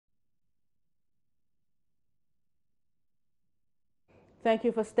Thank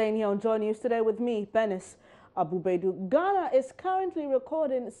you for staying here on Joy News today with me, Benis Abubedu. Ghana is currently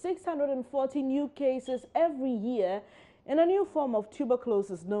recording 640 new cases every year in a new form of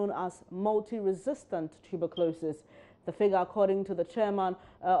tuberculosis known as multi-resistant tuberculosis. The figure, according to the chairman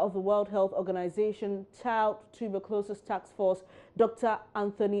of the World Health Organization Child Tuberculosis Task Force, Dr.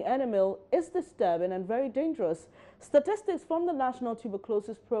 Anthony Enamil, is disturbing and very dangerous. Statistics from the National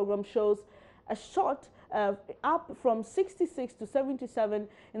Tuberculosis Program shows a shot up from 66 to 77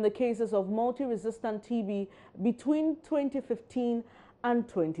 in the cases of multi-resistant TB between 2015 and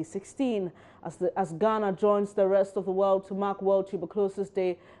 2016. As Ghana joins the rest of the world to mark World Tuberculosis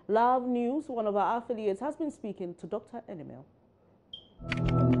Day, Love News, one of our affiliates, has been speaking to Dr. Enamil.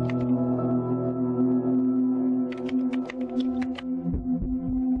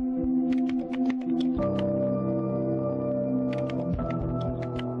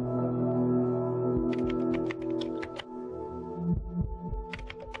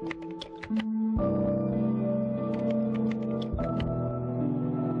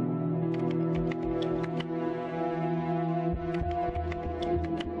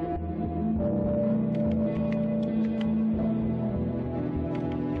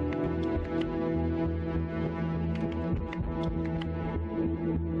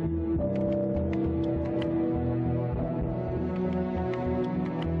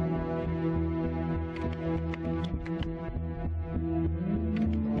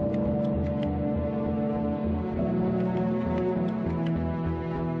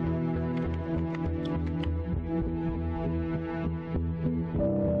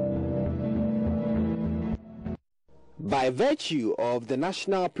 By virtue of the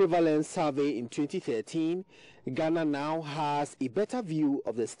National Prevalence Survey in 2013, Ghana now has a better view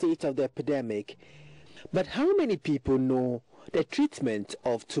of the state of the epidemic. But how many people know the treatment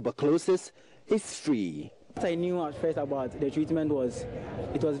of tuberculosis is free? What I knew at first about the treatment was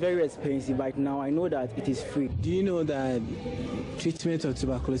it was very expensive, but now I know that it is free. Do you know that treatment of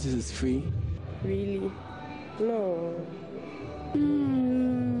tuberculosis is free? Really? No.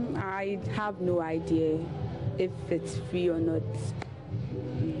 I have no idea if it's free or not.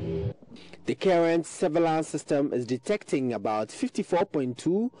 The current surveillance system is detecting about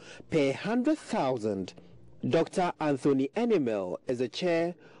 54.2 per 100,000. Dr. Anthony Enamil is the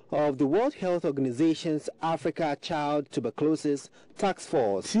chair of the World Health Organization's Africa Child Tuberculosis Task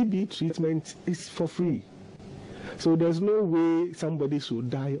Force. TB treatment is for free. So there's no way somebody should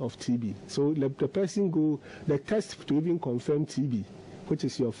die of TB. So let the person go, the test to even confirm TB, which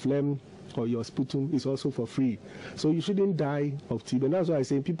is your phlegm or your sputum, is also for free. So you shouldn't die of TB. And that's why I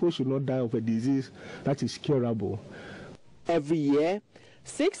say people should not die of a disease that is curable. Every year,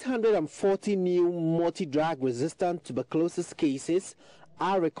 640 new multi-drug resistant tuberculosis cases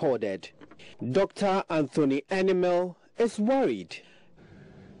are recorded. Dr. Anthony Enamil is worried.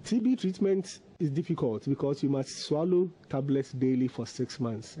 TB treatment is difficult because you must swallow tablets daily for 6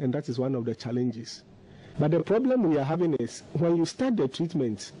 months, and that is one of the challenges. But the problem we are having is when you start the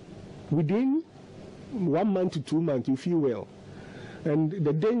treatment, within 1 month to 2 months, you feel well. And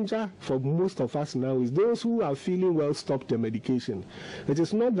the danger for most of us now is those who are feeling well stop the medication. It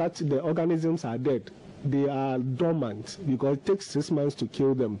is not that the organisms are dead. They are dormant because it takes 6 months to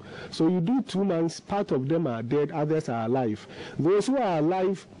kill them. So you do 2 months, part of them are dead, others are alive. Those who are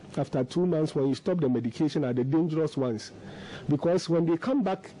alive after 2 months, when you stop the medication, are the dangerous ones. Because when they come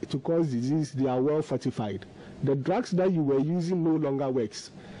back to cause disease, they are well fortified. The drugs that you were using no longer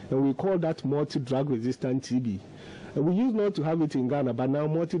works. And we call that multi-drug resistant TB. We used not to have it in Ghana, but now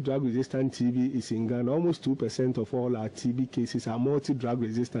multi-drug resistant TB is in Ghana. Almost 2% of all our TB cases are multi-drug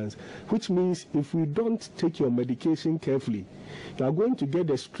resistance, which means if we don't take your medication carefully, you are going to get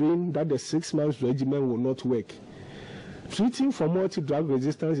a strain that the 6 months regimen will not work. Treating for multi-drug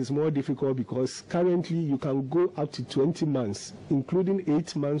resistance is more difficult because currently you can go up to 20 months, including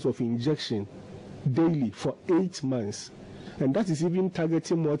 8 months of injection daily for 8 months. And that is even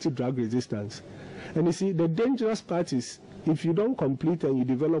targeting multi-drug resistance. And you see, the dangerous part is if you don't complete and you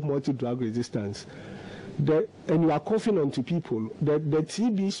develop multi-drug resistance, and you are coughing onto people, the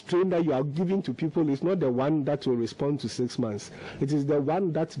TB strain that you are giving to people is not the one that will respond to 6 months. It is the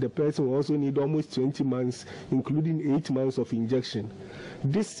one that the person will also need almost 20 months, including 8 months of injection.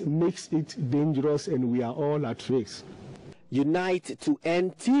 This makes it dangerous, and we are all at risk. Unite to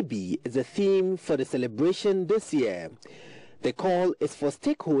End TB is the theme for the celebration this year. The call is for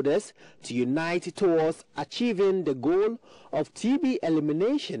stakeholders to unite towards achieving the goal of TB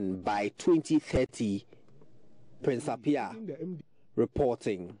elimination by 2030. Prince Apia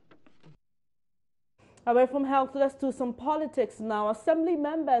reporting. Away from health, let's do some politics now. Assembly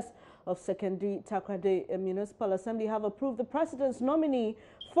members of Secondary Takrady Municipal Assembly have approved the president's nominee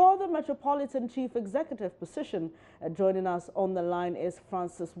for the Metropolitan Chief Executive position. Joining us on the line is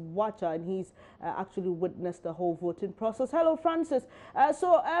Francis Wacha, and he's actually witnessed the whole voting process. Hello, Francis. At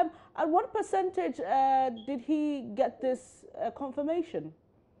what percentage did he get this confirmation?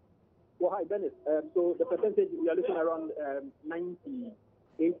 Well, hi, Dennis. So the percentage, we are looking around 98.6%.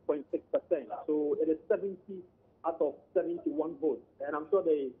 So it is 70 out of 71 votes. And I'm sure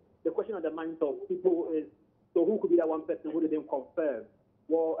the question on the minds of people is, so who could be that one person who didn't confirm?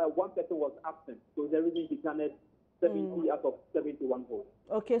 Well, one person was absent. So the reason he garnered 70 out of 71 votes.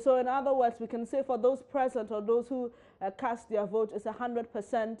 Okay, so in other words, we can say for those present or those who cast their vote, it's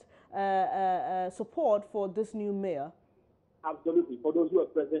 100% support for this new mayor. Absolutely. For those who are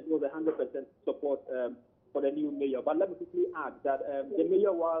present, it was 100% support for the new mayor. But let me quickly add that the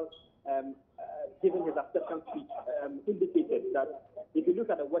mayor, while giving his acceptance speech, indicated that if you look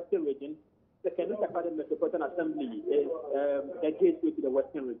at the Western region, the Secondary Takrady Metropolitan Assembly is the gateway to the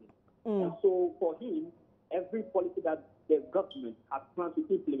Western region. And so for him, every policy that the government has planned to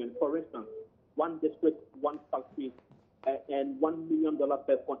implement, for instance, one district, one factory, and $1 million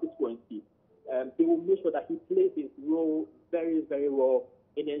per constituency, he will make sure that he plays his role very, very well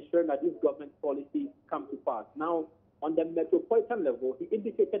in ensuring that these government policies come to pass. Now, on the metropolitan level, he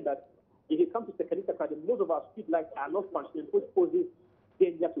indicated that if you come to Secondary Takrady, most of our street lights are not functioning, which poses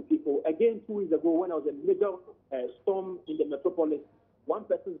danger to people. Again, 2 weeks ago, when there was a major storm in the metropolis, one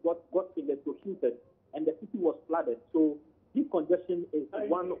person got electrocuted and the city was flooded. So decongestion is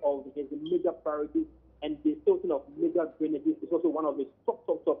one of his major priorities, and the sorting of major drainages is also one of his top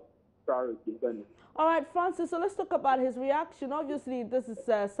priorities. All right, Francis, so let's talk about his reaction. Obviously, this is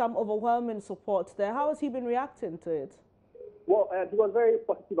some overwhelming support there. How has he been reacting to it? Well, he was very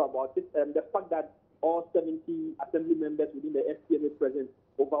positive about it. The fact that all 70 assembly members within the SPMA present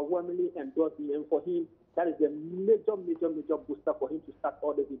overwhelmingly endorsed him, and for him, that is a major booster for him to start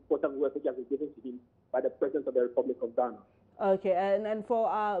all the important work which has been given to him by the President of the Republic of Ghana. Okay, and for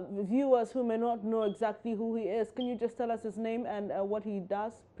our viewers who may not know exactly who he is, can you just tell us his name and what he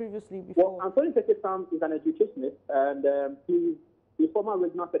does previously before? Well, Anthony Tekesam is an educationist, and he's the former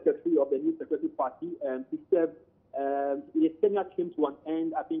regional secretary of the New Security Party, and he served, his tenure came to an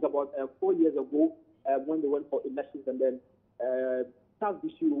end, I think, about 4 years ago when they went for elections, and then Charles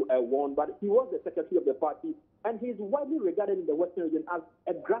Bishop won, but he was the secretary of the party, and he's widely regarded in the Western region as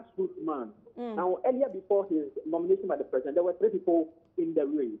a grassroots man. Now, earlier before his nomination by the president, there were 3 people in the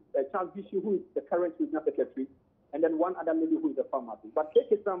race. Charles Bishop, who is the current regional secretary, and then one other lady who is a pharmacist. But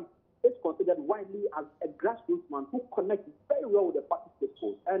Tekesam is considered widely as a grassroots man who connects very well with the party's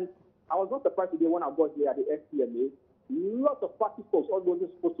discourse. And I was not surprised today when I got here at the SPMA. Lots of party folks, although this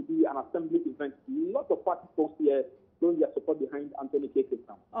is supposed to be an assembly event, lots of party folks here showing their support behind Anthony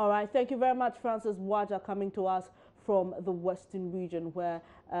Tekesam. All right, thank you very much, Francis Waja, coming to us from the Western region, where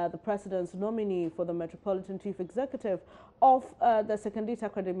the president's nominee for the Metropolitan Chief Executive of the Secondary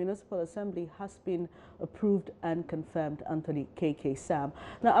Takrady Municipal Assembly has been approved and confirmed, Anthony Tekesam.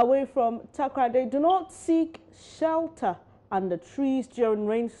 Now, away from Takrady, do not seek shelter under trees during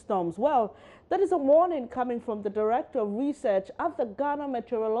rainstorms. Well, that is a warning coming from the Director of Research at the Ghana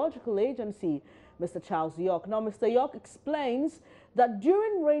Meteorological Agency, Mr. Charles York. Now, Mr. York explains that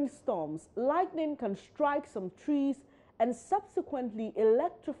during rainstorms, lightning can strike some trees and subsequently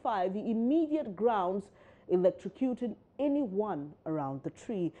electrify the immediate grounds, electrocuting anyone around the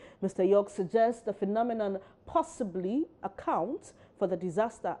tree. Mr. York suggests the phenomenon possibly accounts for the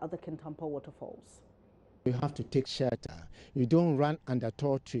disaster at the Kintampo waterfalls. You have to take shelter. You don't run under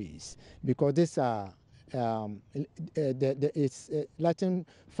tall trees because these are lightning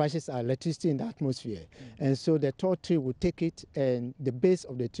flashes are electricity in the atmosphere, and so the tall tree will take it, and the base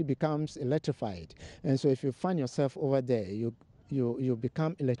of the tree becomes electrified. And so if you find yourself over there, you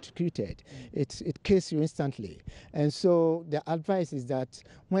become electrocuted. It kills you instantly. And so the advice is that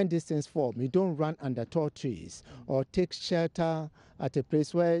when these things form, you don't run under tall trees or take shelter at a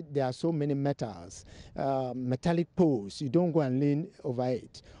place where there are so many metals, metallic poles. You don't go and lean over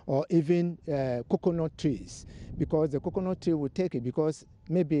it, or even coconut trees, because the coconut tree will take it, because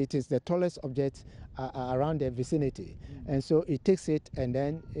maybe it is the tallest object around the vicinity. And so it takes it, and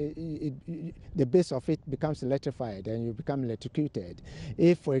then the base of it becomes electrified and you become electrocuted.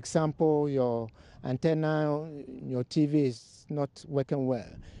 If, for example, your antenna, your TV is not working well,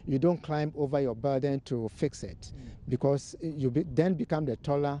 you don't climb over your building to fix it, because you then become the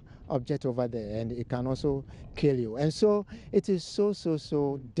taller object over there, and it can also kill you. And so it is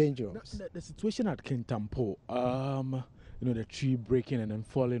so dangerous. The situation at Kintampo, the tree breaking and then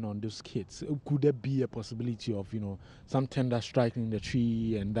falling on those kids. Could there be a possibility of, some tender striking the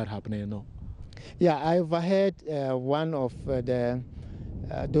tree and that happening? No. Yeah, I overheard one of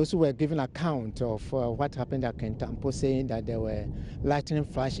those who were giving account of what happened at Kentampo saying that there were lightning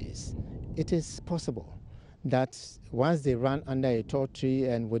flashes. It is possible that once they ran under a tall tree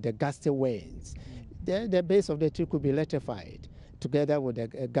and with the gusty winds, the base of the tree could be electrified together with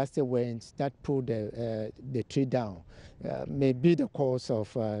the gusty winds that pulled the tree down. May be the cause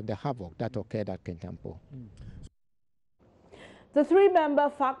of the havoc that occurred at Kentampo. The three-member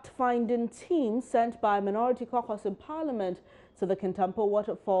fact-finding team sent by a minority caucus in Parliament to the Kentampo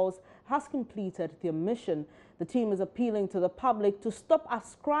waterfalls has completed their mission. The team is appealing to the public to stop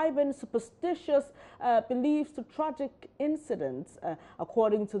ascribing superstitious beliefs to tragic incidents.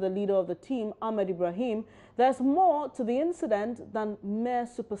 According to the leader of the team, Ahmed Ibrahim, there's more to the incident than mere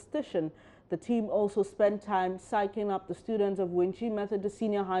superstition. The team also spent time psyching up the students of Wenchi Methodist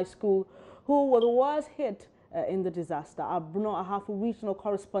Senior High School who were the worst hit in the disaster. Our Bruno Ahafu regional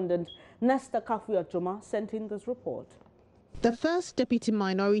correspondent Nesta Kafuya-Joma sent in this report. The first deputy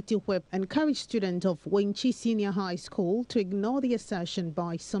minority whip encouraged students of Wenchi Senior High School to ignore the assertion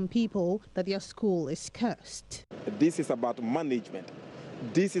by some people that their school is cursed. This is about management.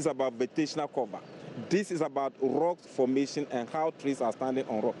 This is about vegetational cover. This is about rock formation and how trees are standing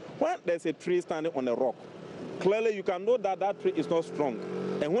on rock. When there's a tree standing on a rock, clearly you can know that that tree is not strong.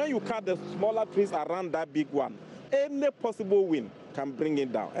 And when you cut the smaller trees around that big one, any possible wind can bring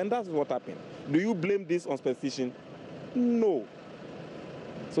it down. And that's what happened. Do you blame this on superstition? No.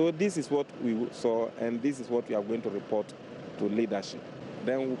 So this is what we saw, and this is what we are going to report to leadership.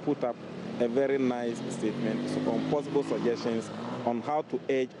 Then we'll put up a very nice statement on possible suggestions on how to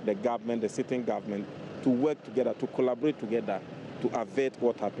urge the government, the sitting government, to work together, to collaborate together, to avert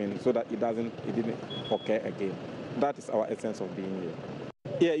what happened so that it didn't occur again. That is our essence of being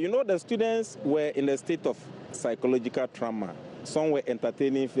here. Yeah, the students were in a state of psychological trauma. Some were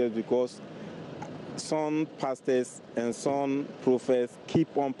entertaining fears because some pastors and some prophets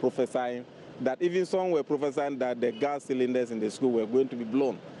keep on prophesying that even some were prophesying that the gas cylinders in the school were going to be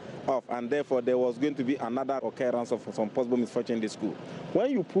blown off, and therefore there was going to be another occurrence of some possible misfortune in the school.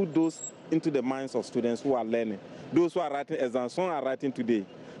 When you put those into the minds of students who are learning, those who are writing exams, some are writing today,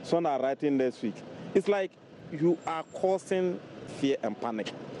 some are writing next week, it's like you are causing fear and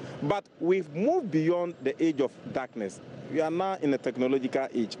panic. But we've moved beyond the age of darkness. We are now in a technological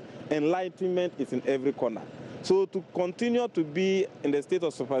age. Enlightenment is in every corner. So to continue to be in the state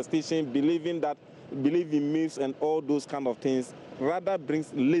of superstition, believe in myths and all those kind of things, rather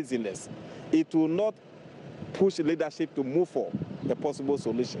brings laziness. It will not push leadership to move for a possible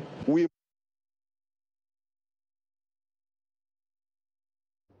solution.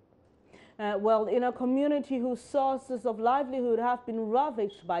 Well, in a community whose sources of livelihood have been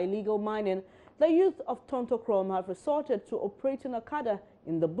ravaged by illegal mining, the youth of Tontokrom have resorted to operating a kada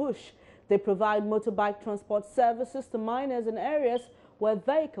in the bush. They provide motorbike transport services to miners in areas where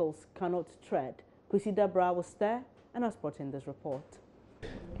vehicles cannot tread. Kwesi Debra was there and has brought in this report.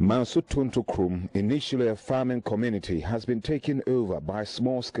 Mansu Tontokrom, initially a farming community, has been taken over by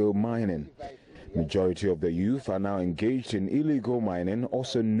small-scale mining. Majority of the youth are now engaged in illegal mining,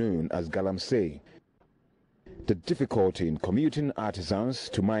 also known as galamsey. The difficulty in commuting artisans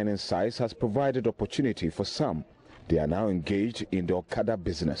to mining sites has provided opportunity for some. They are now engaged in the Okada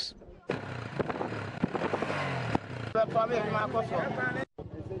business.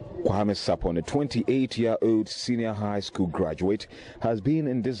 Kwame Sapon, a 28-year-old senior high school graduate, has been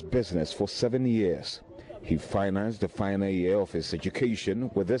in this business for 7 years. He financed the final year of his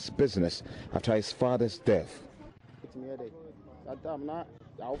education with this business after his father's death.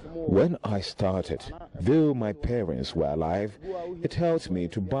 When I started, though my parents were alive, it helped me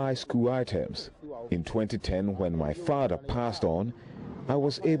to buy school items. In 2010, when my father passed on, I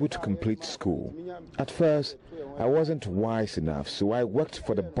was able to complete school. At first, I wasn't wise enough, so I worked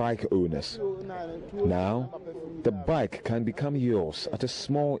for the bike owners. Now, the bike can become yours at a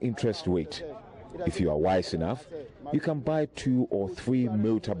small interest rate. If you are wise enough, you can buy 2 or 3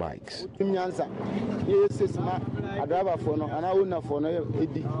 motorbikes.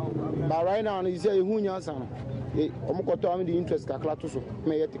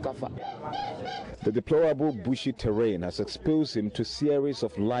 The deplorable bushy terrain has exposed him to a series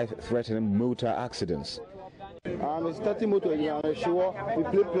of life-threatening motor accidents. I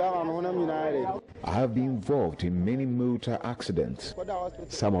have been involved in many motor accidents.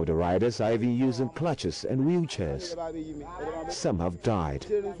 Some of the riders are even using clutches and wheelchairs. Some have died.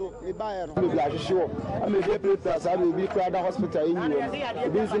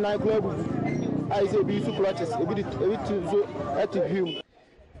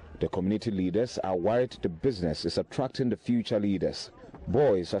 The community leaders are worried the business is attracting the future leaders.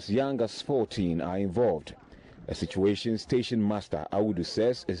 Boys as young as 14 are involved. A situation Station Master Audu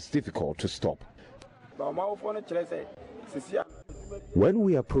says is difficult to stop. When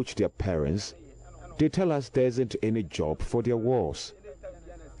we approach their parents, they tell us there isn't any job for their walls.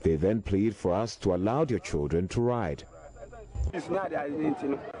 They then plead for us to allow their children to ride.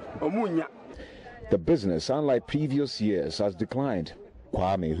 The business, unlike previous years, has declined.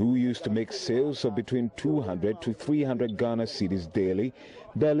 Kwame, who used to make sales of between 200 to 300 Ghana cedis daily,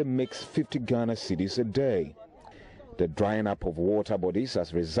 barely makes 50 Ghana cedis a day. The drying up of water bodies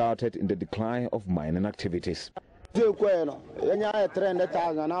has resulted in the decline of mining activities.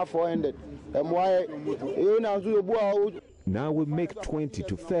 Now we make 20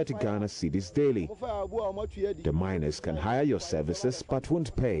 to 30 Ghana cedis daily. The miners can hire your services but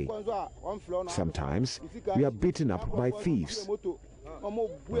won't pay. Sometimes we are beaten up by thieves.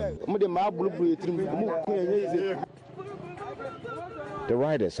 The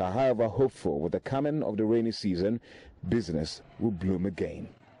riders are, however, hopeful with the coming of the rainy season, business will bloom again.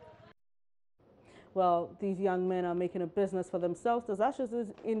 Well, these young men are making a business for themselves. This ushers us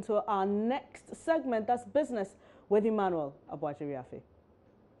into our next segment. That's Business with Emmanuel Abuachiriafe.